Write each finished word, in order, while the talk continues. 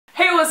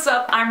what's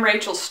up? I'm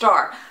Rachel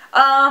Star.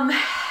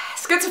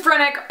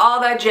 Schizophrenic, all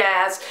that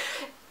jazz.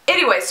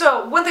 Anyway,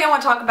 so one thing I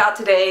want to talk about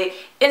today,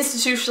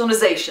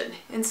 institutionalization.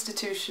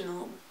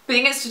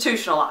 Being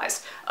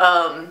institutionalized.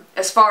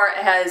 As far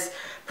as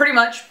pretty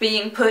much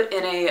being put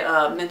in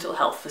a mental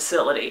health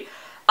facility.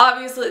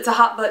 Obviously, it's a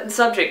hot button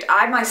subject.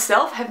 I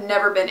myself have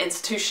never been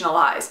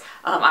institutionalized.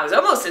 I was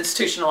almost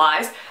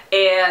institutionalized,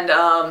 and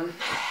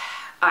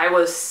I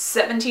was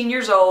 17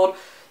 years old.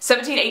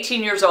 17,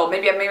 18 years old.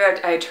 Maybe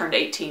I turned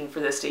 18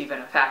 for this to even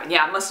have happened.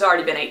 Yeah, I must have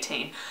already been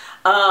 18.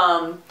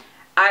 I've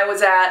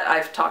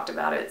talked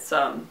about it,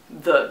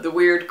 the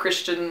weird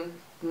Christian,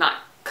 not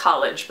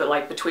college, but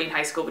like between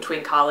high school,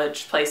 between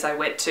college place I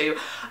went to.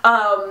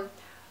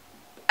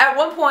 At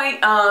one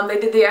point, they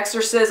did the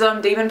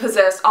exorcism, demon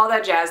possessed, all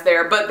that jazz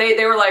there, but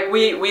they were like,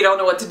 we don't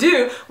know what to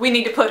do, we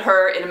need to put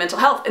her in a mental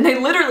health. And they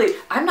literally,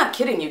 I'm not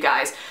kidding you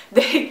guys,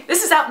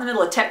 this is out in the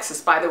middle of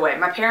Texas, by the way.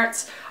 My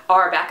parents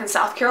are back in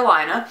South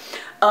Carolina.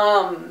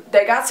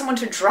 They got someone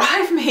to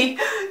drive me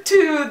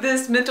to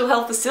this mental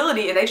health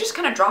facility, and they just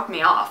kind of dropped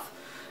me off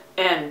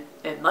and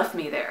left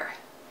me there.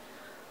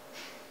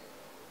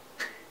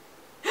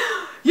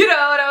 You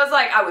know, and I was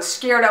like, I was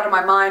scared out of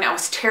my mind, I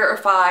was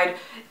terrified,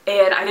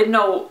 and I didn't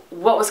know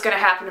what was going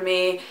to happen to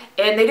me,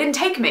 and they didn't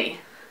take me.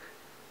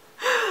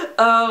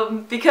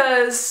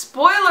 Because,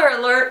 spoiler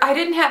alert, I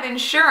didn't have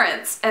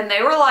insurance, and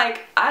they were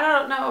like, I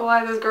don't know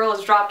why this girl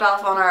is dropped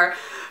off on our,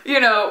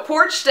 you know,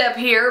 porch step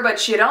here,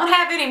 but you don't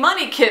have any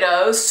money,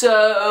 kiddo,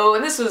 so,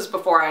 and this was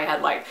before I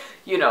had, like,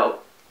 you know,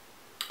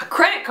 a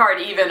credit card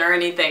even or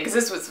anything, because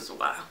this was a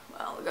while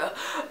ago.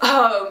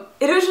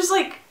 It was just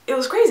like, it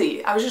was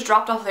crazy. I was just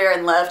dropped off there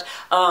and left.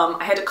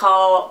 I had to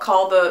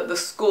call the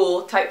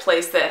school type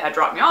place that had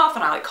dropped me off,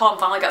 and I like called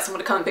and finally got someone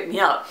to come and pick me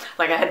up.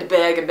 Like I had to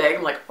beg and beg.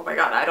 I'm like, oh my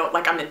god,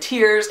 I'm in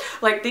tears.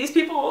 Like these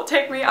people won't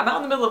take me. I'm out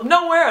in the middle of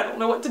nowhere. I don't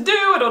know what to do.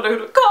 I don't know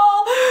who to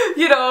call.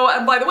 You know,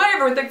 and by the way,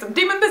 everyone thinks I'm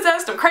demon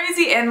possessed. I'm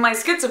crazy, and my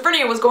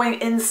schizophrenia was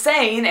going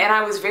insane, and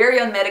I was very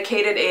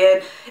unmedicated,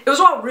 and it was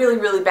all really,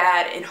 really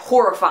bad and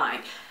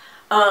horrifying.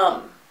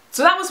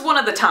 So that was one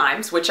of the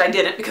times, which I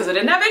didn't because I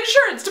didn't have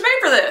insurance to pay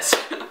for this.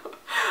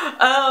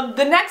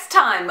 The next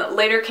time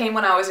later came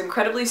when I was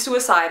incredibly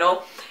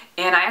suicidal,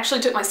 and I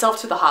actually took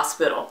myself to the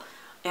hospital,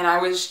 and I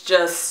was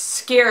just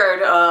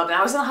scared and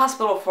I was in the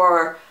hospital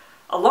for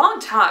a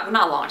long time,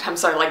 not a long time,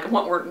 sorry, like a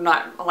long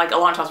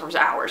time, it was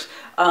hours.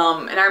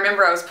 And I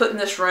remember I was put in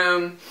this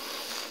room,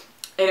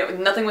 and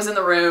nothing was in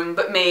the room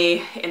but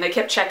me, and they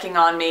kept checking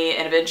on me,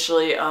 and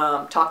eventually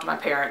talked to my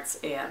parents,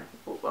 and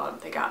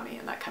they got me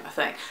and that kind of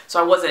thing. So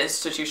I wasn't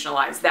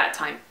institutionalized that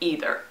time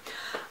either.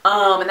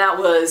 And that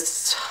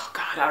was, oh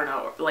god, I don't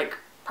know, like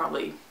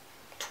probably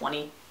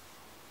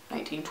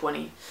 19,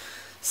 20.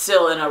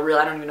 Still in a real,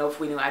 I don't even know if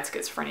we knew I had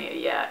schizophrenia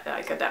yet,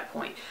 like at that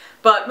point.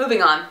 But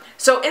moving on.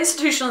 So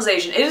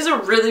institutionalization, it is a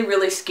really,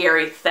 really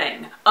scary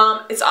thing.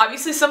 It's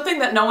obviously something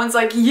that no one's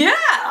like,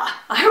 yeah,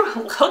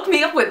 hook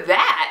me up with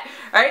that,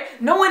 right?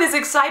 No one is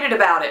excited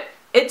about it.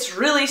 It's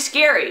really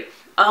scary.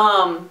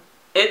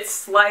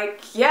 It's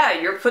like, yeah,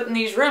 you're put in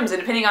these rooms, and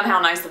depending on how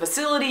nice the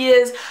facility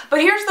is,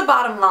 but here's the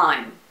bottom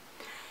line.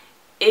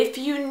 If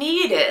you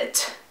need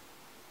it,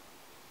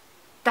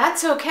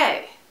 that's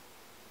okay.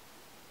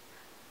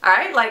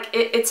 Alright? Like,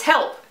 it's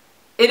help.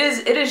 It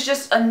is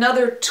just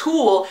another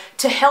tool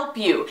to help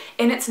you,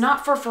 and it's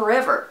not for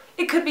forever.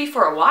 It could be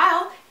for a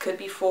while, it could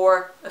be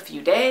for a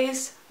few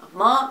days, a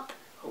month,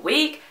 a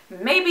week,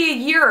 maybe a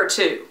year or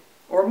two,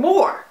 or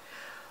more.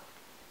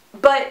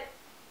 But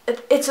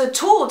it's a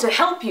tool to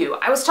help you.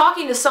 I was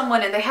talking to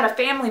someone and they had a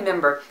family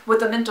member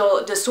with a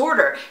mental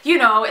disorder, you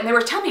know, and they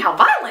were telling me how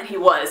violent he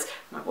was.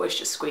 My voice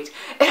just squeaked.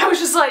 And I was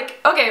just like,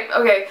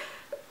 okay.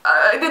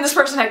 Then this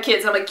person had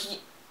kids, and I'm like,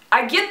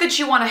 I get that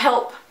you want to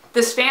help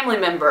this family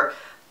member,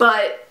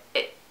 but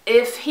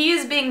if he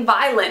is being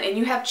violent and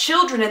you have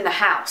children in the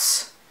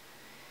house,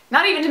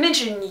 not even to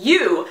mention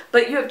you,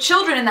 but you have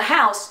children in the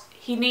house,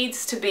 he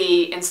needs to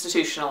be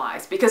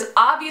institutionalized, because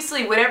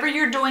obviously whatever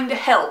you're doing to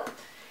help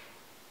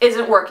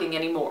isn't working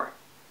anymore.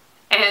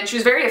 And she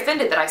was very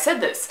offended that I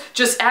said this.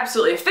 Just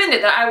absolutely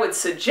offended that I would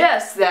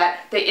suggest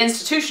that they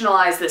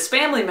institutionalize this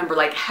family member.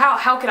 Like,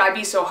 how could I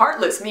be so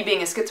heartless, me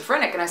being a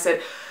schizophrenic? And I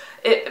said,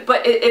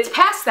 it's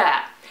past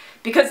that.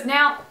 Because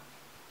now,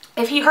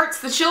 if he hurts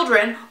the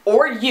children,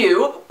 or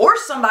you, or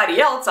somebody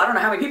else, I don't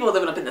know how many people are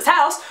living up in this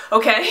house,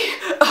 okay,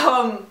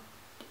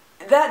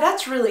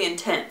 that's really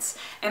intense.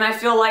 And I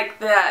feel like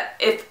that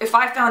if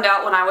I found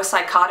out when I was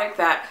psychotic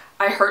that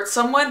I hurt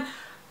someone,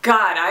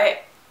 God,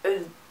 I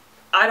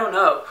don't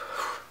know.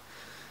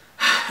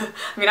 I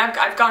mean,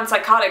 I've gone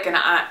psychotic, and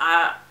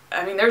I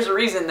mean, there's a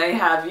reason they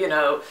have, you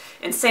know,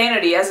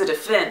 insanity as a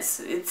defense.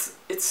 It's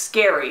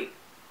scary.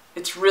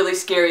 It's really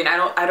scary, and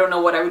I don't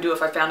know what I would do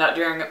if I found out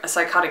during a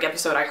psychotic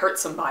episode I hurt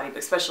somebody, but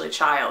especially a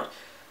child.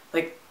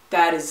 Like,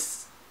 that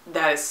is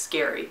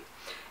scary.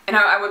 And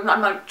I'm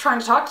not trying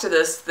to talk to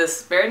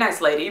this very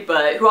nice lady,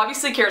 but who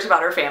obviously cares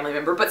about her family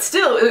member, but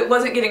still, it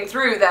wasn't getting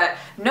through that,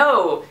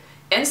 no,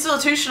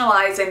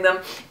 institutionalizing them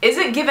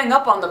isn't giving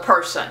up on the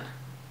person.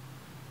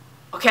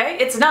 Okay?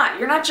 It's not.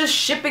 You're not just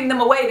shipping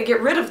them away to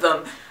get rid of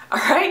them.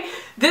 Alright?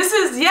 This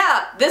is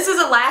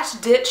a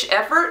last ditch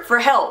effort for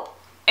help.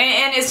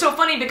 And it's so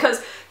funny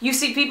because you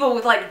see people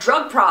with like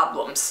drug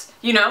problems,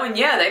 you know, and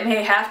yeah, they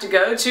may have to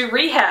go to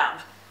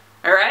rehab.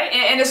 Alright?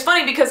 And it's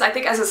funny because I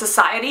think as a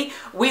society,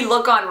 we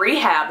look on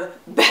rehab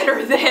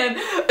better than,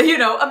 you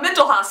know, a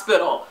mental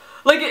hospital.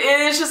 Like,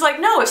 it's just like,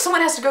 no, if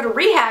someone has to go to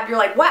rehab, you're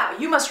like, wow,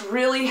 you must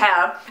really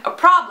have a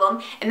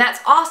problem, and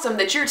that's awesome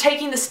that you're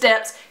taking the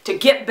steps to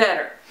get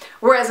better.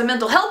 Whereas a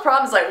mental health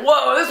problem is like,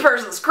 whoa, this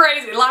person's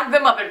crazy, lock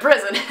them up in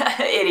prison,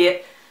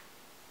 idiot.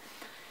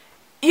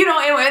 You know,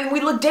 and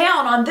we look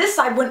down on this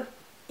side when,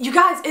 you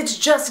guys, it's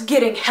just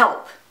getting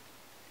help.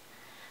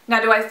 Now,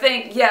 do I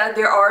think, yeah,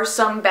 there are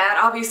some bad,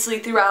 obviously,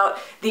 throughout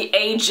the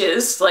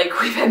ages, like,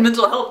 we've had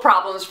mental health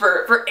problems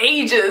for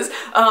ages.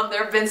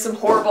 There have been some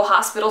horrible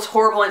hospitals,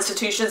 horrible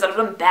institutions that have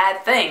done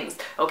bad things,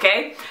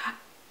 okay?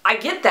 I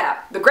get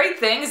that. The great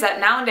thing is that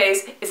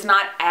nowadays, it's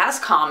not as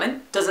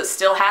common. Does it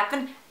still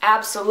happen?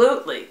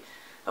 Absolutely,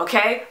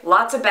 okay?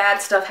 Lots of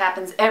bad stuff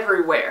happens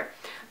everywhere.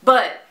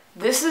 But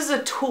this is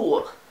a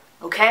tool,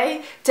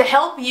 okay, to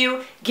help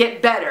you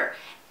get better.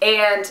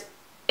 And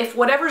if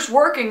whatever's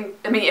working,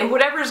 I mean, if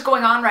whatever's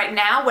going on right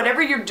now,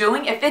 whatever you're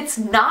doing, if it's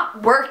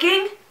not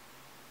working,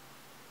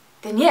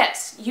 then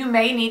yes, you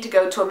may need to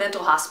go to a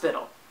mental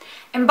hospital.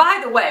 And by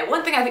the way,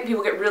 one thing I think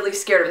people get really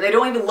scared of, and they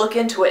don't even look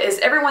into it, is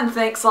everyone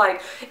thinks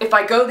like, if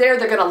I go there,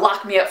 they're gonna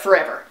lock me up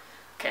forever.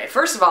 Okay,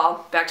 first of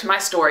all, back to my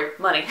story,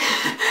 money.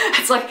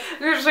 It's like,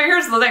 here's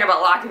the thing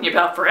about locking you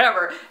up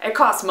forever, it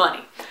costs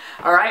money.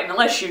 Alright, and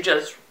unless you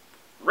just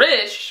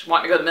rich,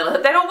 want to go to the mental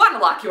health, they don't want to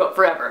lock you up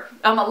forever.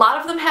 A lot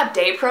of them have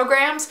day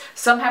programs.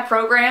 Some have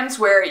programs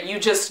where you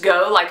just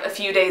go like a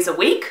few days a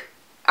week.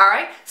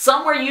 Alright?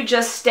 Some where you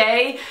just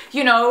stay,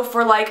 you know,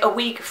 for like a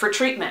week for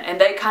treatment,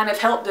 and they kind of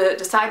help to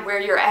decide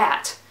where you're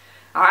at.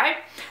 Alright?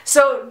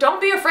 So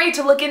don't be afraid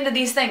to look into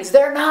these things.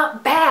 They're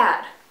not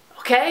bad.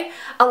 Okay?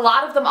 A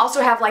lot of them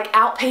also have like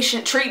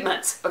outpatient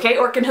treatments, okay?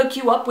 Or can hook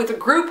you up with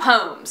group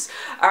homes,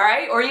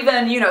 alright? Or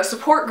even, you know,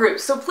 support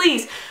groups. So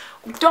please,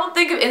 don't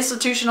think of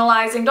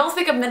institutionalizing, don't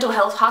think of mental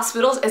health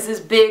hospitals as this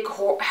big,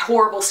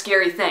 horrible,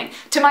 scary thing.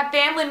 To my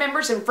family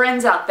members and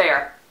friends out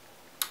there,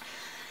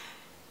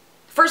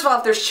 first of all,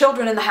 if there's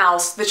children in the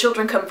house, the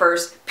children come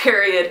first,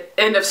 period,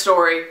 end of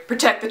story.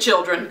 Protect the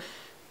children.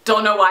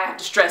 Don't know why I have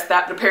to stress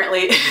that, but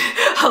apparently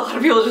a lot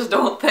of people just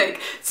don't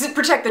think.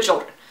 Protect the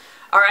children,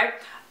 alright?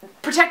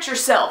 Protect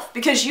yourself,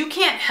 because you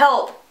can't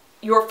help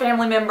your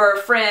family member,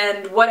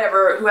 friend,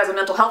 whatever, who has a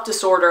mental health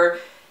disorder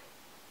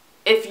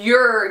if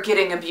you're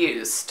getting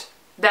abused.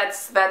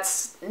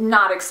 That's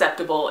not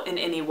acceptable in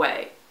any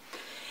way.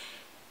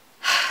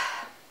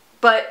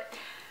 But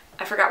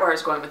I forgot where I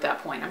was going with that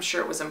point. I'm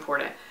sure it was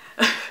important.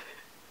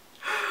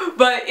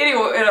 But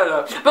anyway, I don't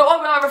know. But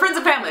my friends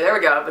and family, there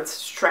we go.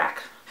 Let's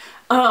track.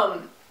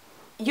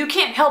 You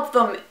can't help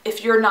them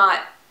if you're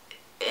not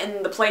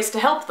in the place to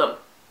help them.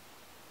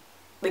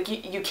 Like,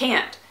 you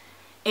can't.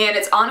 And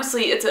it's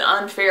honestly, it's an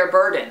unfair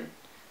burden,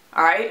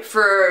 alright,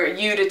 for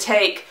you to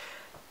take.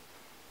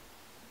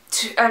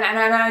 And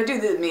I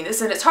do mean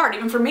this, and it's hard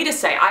even for me to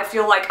say. I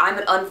feel like I'm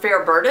an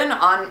unfair burden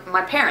on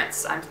my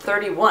parents. I'm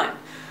 31.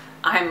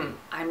 I'm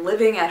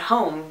living at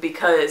home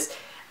because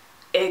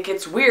it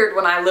gets weird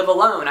when I live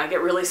alone. I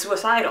get really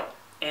suicidal,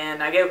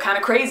 and I get kind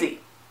of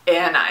crazy.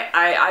 And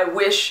I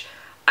wish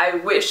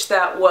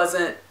that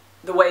wasn't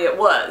the way it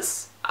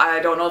was.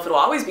 I don't know if it'll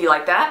always be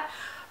like that.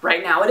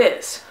 Right now it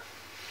is.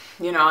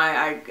 You know,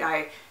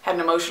 I had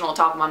an emotional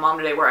talk with my mom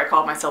today where I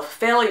called myself a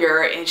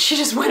failure, and she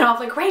just went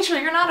off like, Rachel,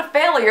 you're not a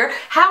failure.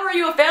 How are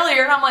you a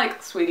failure? And I'm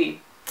like,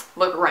 sweetie,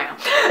 look around.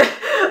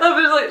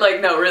 I'm just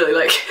like, no, really,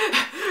 like,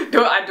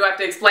 do I have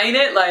to explain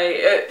it?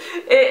 Like,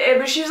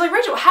 but she was like,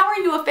 Rachel, how are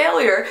you a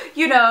failure?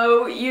 You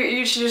know,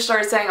 she just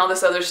started saying all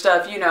this other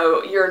stuff. You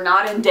know, you're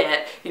not in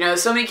debt. You know,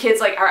 so many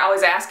kids like are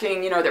always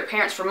asking, you know, their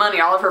parents for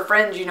money. All of her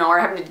friends, you know, are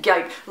having to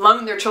like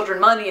loan their children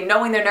money and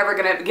knowing they're never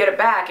gonna get it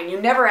back. And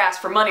you never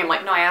ask for money. I'm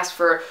like, no, I asked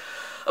for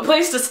a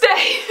place to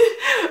stay.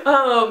 You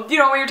know,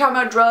 when you're talking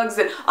about drugs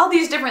and all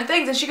these different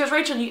things. And she goes,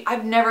 Rachel,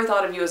 I've never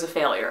thought of you as a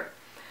failure.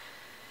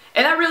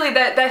 And that really,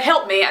 that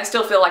helped me. I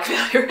still feel like a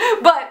failure,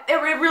 but it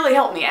really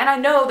helped me. And I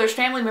know there's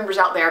family members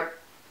out there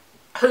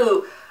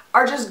who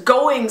are just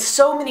going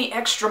so many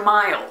extra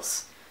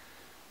miles,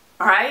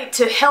 all right,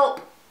 to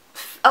help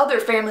other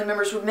family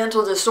members with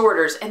mental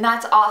disorders. And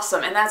that's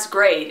awesome, and that's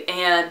great.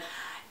 And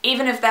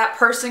even if that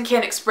person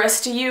can't express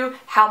to you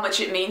how much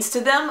it means to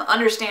them,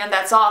 understand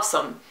that's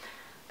awesome.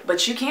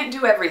 But you can't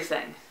do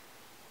everything,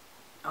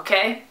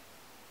 okay?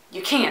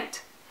 You can't.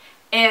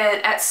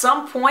 And at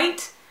some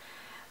point,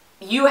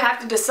 you have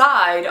to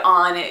decide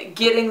on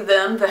getting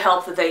them the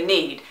help that they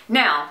need.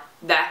 Now,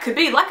 That could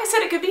be, like I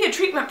said, it could be a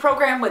treatment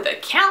program with a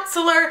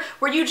counselor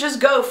where you just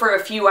go for a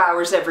few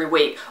hours every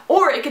week.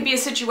 Or it could be a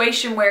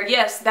situation where,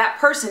 yes, that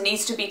person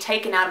needs to be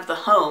taken out of the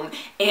home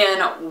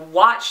and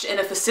watched in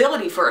a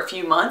facility for a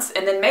few months,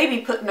 and then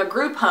maybe put in a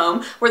group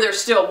home where they're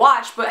still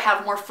watched but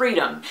have more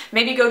freedom.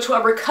 Maybe go to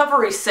a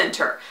recovery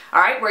center,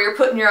 all right, where you're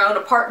putting your own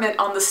apartment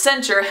on the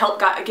center, they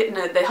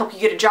help you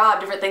get a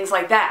job, different things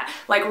like that.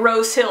 Like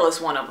Rose Hill is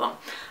one of them,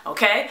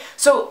 okay?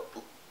 So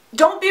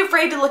don't be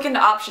afraid to look into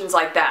options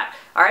like that.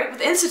 All right,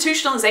 with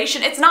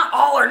institutionalization, it's not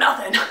all or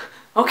nothing,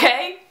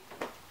 okay?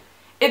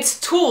 It's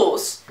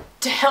tools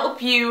to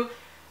help you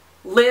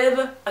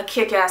live a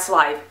kick-ass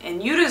life,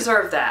 and you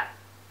deserve that,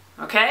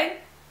 okay?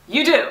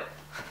 You do.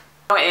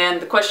 And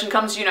the question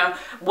comes, you know,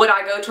 would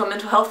I go to a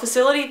mental health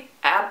facility?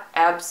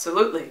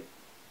 Absolutely.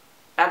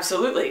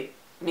 Absolutely.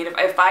 I mean,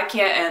 if I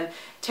can't and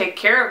take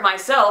care of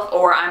myself,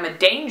 or I'm a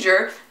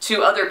danger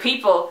to other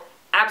people,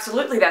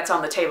 absolutely that's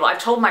on the table.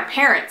 I've told my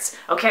parents,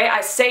 okay,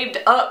 I saved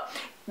up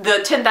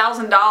the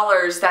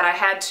 $10,000 that I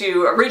had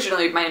to,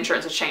 originally, my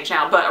insurance has changed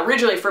now, but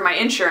originally for my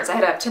insurance I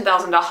had to have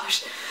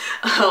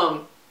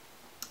 $10,000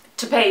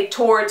 to pay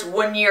towards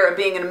 1 year of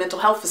being in a mental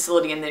health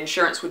facility, and the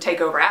insurance would take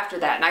over after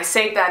that. And I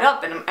saved that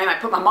up, and I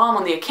put my mom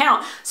on the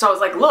account. So I was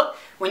like, look,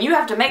 when you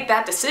have to make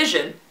that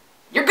decision,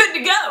 you're good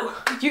to go.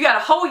 You got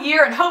a whole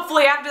year, and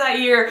hopefully after that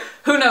year,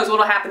 who knows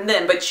what'll happen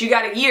then, but you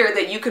got a year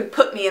that you can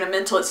put me in a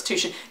mental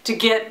institution to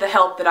get the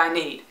help that I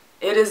need.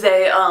 It is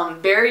a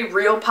very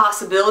real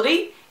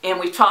possibility, and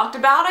we've talked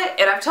about it,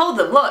 and I've told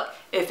them, look,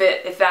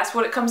 if that's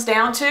what it comes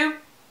down to,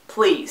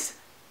 please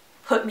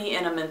put me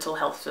in a mental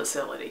health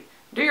facility.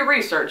 Do your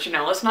research, you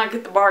know, let's not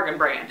get the bargain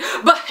brand,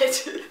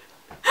 but, you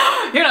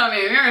know what I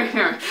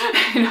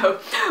mean, you know,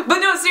 but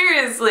no,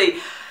 seriously,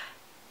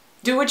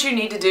 do what you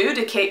need to do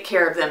to take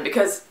care of them,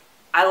 because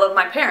I love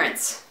my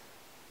parents,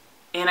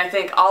 and I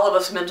think all of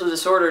us with mental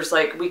disorders,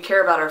 like, we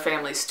care about our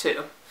families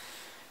too.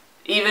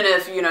 Even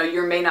if, you know,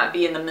 you may not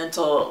be in the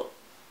mental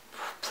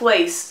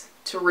place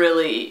to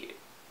really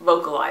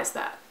vocalize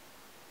that.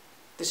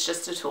 It's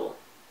just a tool.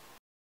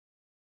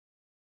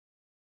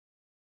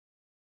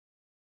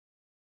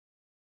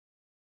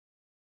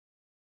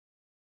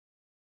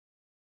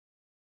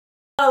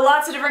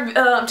 Lots of different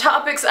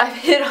topics I've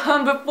hit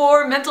on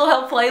before. Mental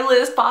health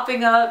playlist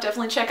popping up.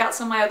 Definitely check out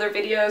some of my other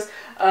videos.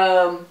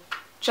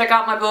 Check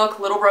out my book,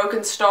 Lil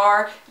Broken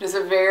Star. It is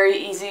a very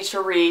easy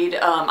to read,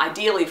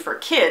 ideally for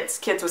kids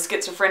with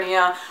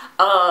schizophrenia,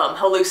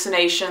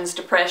 hallucinations,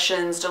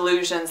 depressions,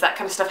 delusions, that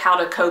kind of stuff, how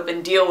to cope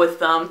and deal with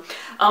them,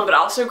 but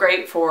also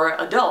great for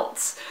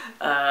adults.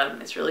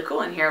 It's really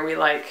cool in here. We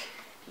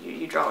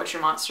you draw what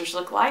your monsters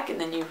look like, and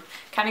then you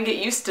kind of get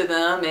used to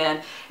them,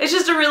 and it's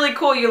just a really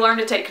cool, you learn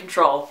to take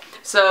control.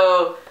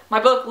 So my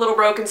book, Lil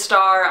Broken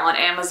Star, on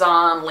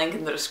Amazon, link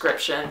in the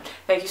description.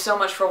 Thank you so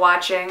much for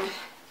watching.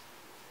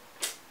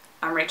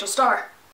 I'm Rachel Star.